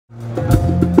I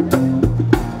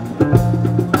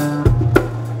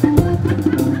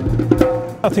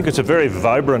think it's a very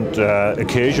vibrant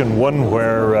occasion, one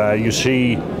where you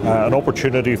see an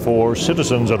opportunity for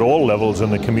citizens at all levels in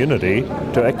the community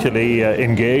to actually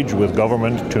engage with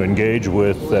government, to engage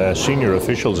with senior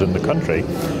officials in the country.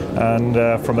 And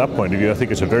from that point of view, I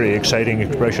think it's a very exciting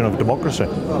expression of democracy.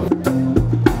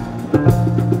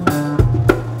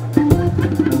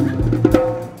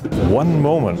 One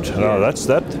moment. No,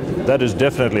 that is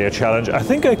definitely a challenge. I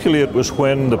think actually it was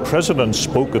when the President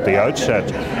spoke at the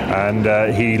outset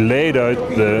and he laid out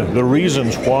the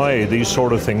reasons why these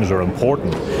sort of things are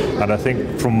important. And I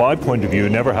think from my point of view,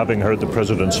 never having heard the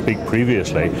President speak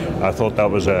previously, I thought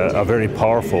that was a very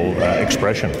powerful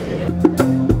expression.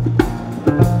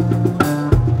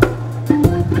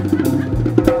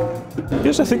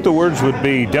 Yes, I think the words would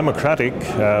be democratic,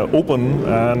 open,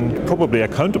 and probably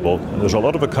accountable. There's a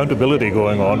lot of accountability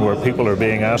going on where people are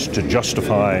being asked to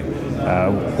justify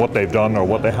what they've done or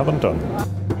what they haven't done.